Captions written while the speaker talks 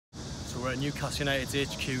So we're at Newcastle United's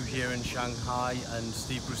HQ here in Shanghai, and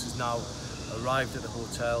Steve Bruce has now arrived at the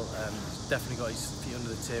hotel. He's definitely got his feet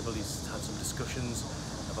under the table. He's had some discussions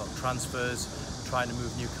about transfers, trying to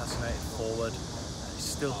move Newcastle United forward.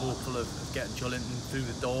 He's still hopeful of getting Joelinton through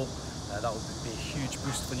the door. That would be a huge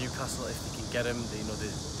boost for Newcastle if they can get him.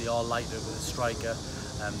 They are lighter with a striker.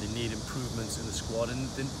 They need improvements in the squad, and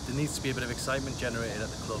there needs to be a bit of excitement generated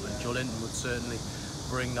at the club, and Joelinton would certainly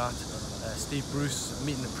bring that. Steve Bruce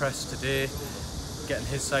meeting the press today, getting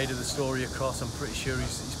his side of the story across. I'm pretty sure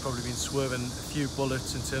he's probably been swerving a few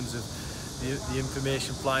bullets in terms of the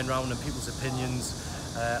information flying around and people's opinions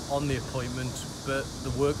on the appointment, but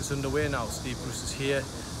the work is underway now. Steve Bruce is here.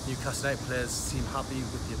 Newcastle United players seem happy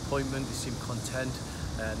with the appointment, they seem content,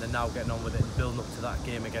 and they're now getting on with it and building up to that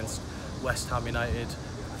game against West Ham United,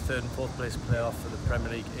 the 3rd and 4th place playoff for the Premier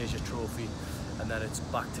League Asia Trophy, and then it's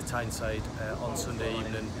back to Tyneside on Sunday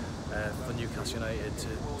evening for Newcastle United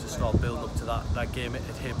to start building up to that game at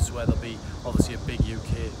Hibs, where there'll be obviously a big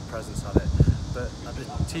UK presence at it. But at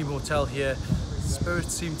the team hotel here,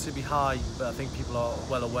 spirits seem to be high, but I think people are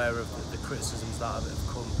well aware of the criticisms that have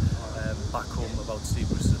come back home about Steve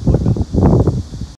Bruce's appointment.